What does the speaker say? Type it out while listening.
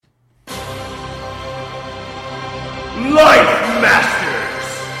Life Masters!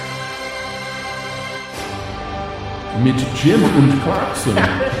 Mit Jim und Clarkson.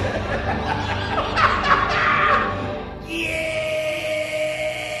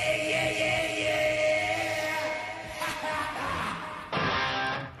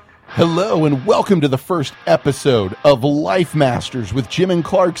 Hello and welcome to the first episode of Life Masters with Jim and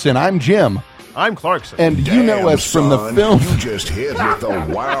Clarkson. I'm Jim. I'm Clarkson. And you know us from the film... You just hit with the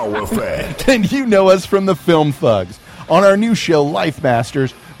wow effect. And you know us from the Film Thugs. On our new show, Life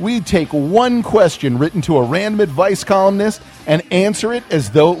Masters, we take one question written to a random advice columnist and answer it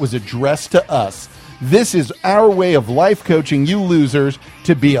as though it was addressed to us. This is our way of life coaching you losers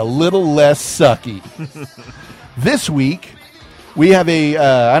to be a little less sucky. This week, we have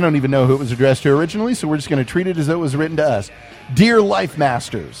I don't even know who it was addressed to originally, so we're just going to treat it as though it was written to us. Dear Life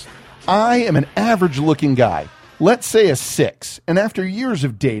Masters, I am an average-looking guy. Let's say a 6. And after years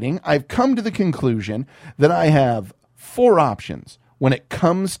of dating, I've come to the conclusion that I have 4 options when it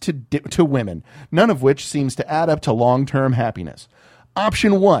comes to women, none of which seems to add up to long-term happiness.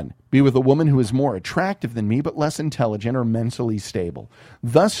 Option 1, be with a woman who is more attractive than me but less intelligent or mentally stable,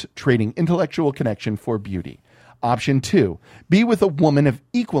 thus trading intellectual connection for beauty. Option 2, be with a woman of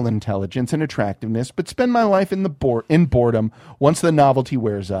equal intelligence and attractiveness, but spend my life in boredom once the novelty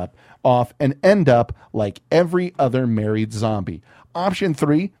wears off and end up like every other married zombie. Option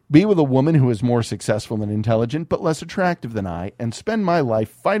 3, be with a woman who is more successful and intelligent, but less attractive than I, and spend my life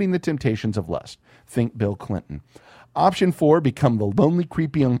fighting the temptations of lust. Think Bill Clinton. Option 4, become the lonely,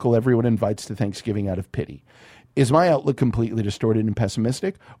 creepy uncle everyone invites to Thanksgiving out of pity. Is my outlook completely distorted and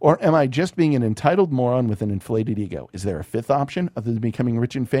pessimistic, or am I just being an entitled moron with an inflated ego? Is there a 5th option other than becoming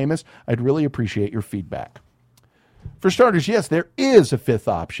rich and famous? I'd really appreciate your feedback. For starters, yes, there is a 5th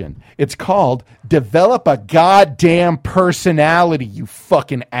option. It's called develop a goddamn personality, you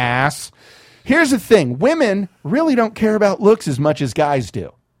fucking ass. Here's the thing. Women really don't care about looks as much as guys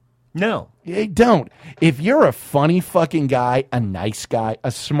do. No. They don't. If you're a funny fucking guy, a nice guy,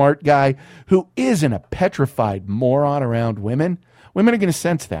 a smart guy who isn't a petrified moron around women are going to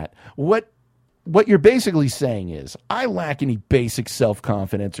sense that. What you're basically saying is, I lack any basic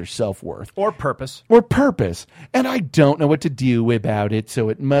self-confidence or self-worth. Or purpose. And I don't know what to do about it, so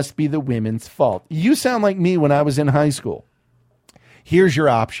it must be the women's fault. You sound like me when I was in high school. Here's your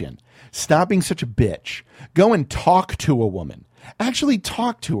option. Stop being such a bitch. Go and talk to a woman. Actually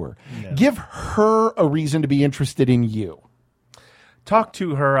talk to her. No. Give her a reason to be interested in you. Talk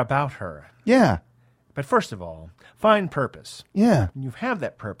to her about her. Yeah. But first of all, find purpose. Yeah. When you have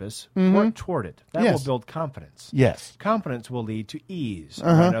that purpose, work toward it. That will build confidence. Yes. Confidence will lead to ease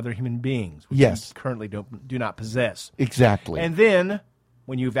around other human beings, which you currently do not possess. Exactly. And then,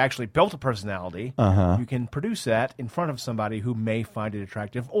 when you've actually built a personality, you can produce that in front of somebody who may find it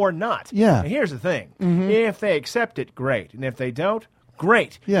attractive or not. Yeah. And here's the thing. If they accept it, great. And if they don't,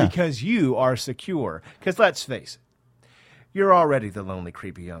 great. Yeah. Because you are secure. Because let's face it, you're already the lonely,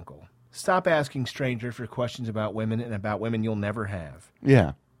 creepy uncle. Stop asking strangers for questions about women and about women you'll never have.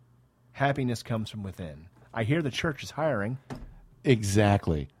 Yeah. Happiness comes from within. I hear the church is hiring.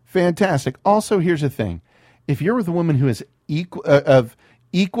 Exactly. Fantastic. Also, here's the thing. If you're with a woman who is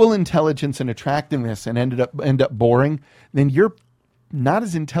equal intelligence and attractiveness and end up boring, then you're not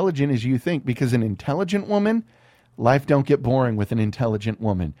as intelligent as you think, because an intelligent woman, life don't get boring with an intelligent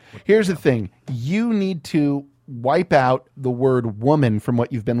woman. Here's the thing. You need to wipe out the word woman from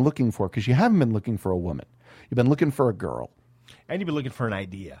what you've been looking for, because you haven't been looking for a woman. You've been looking for a girl. And you've been looking for an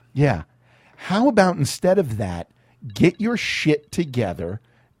idea. Yeah. How about instead of that, get your shit together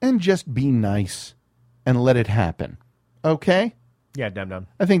and just be nice and let it happen. Okay? Yeah, dum-dum.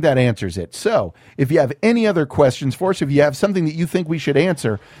 I think that answers it. So, if you have any other questions for us, if you have something that you think we should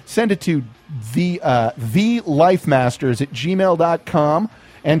answer, send it to thelifemasters@gmail.com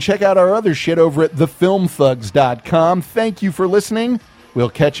and check out our other shit over at thefilmthugs.com. Thank you for listening. We'll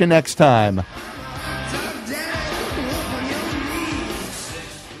catch you next time.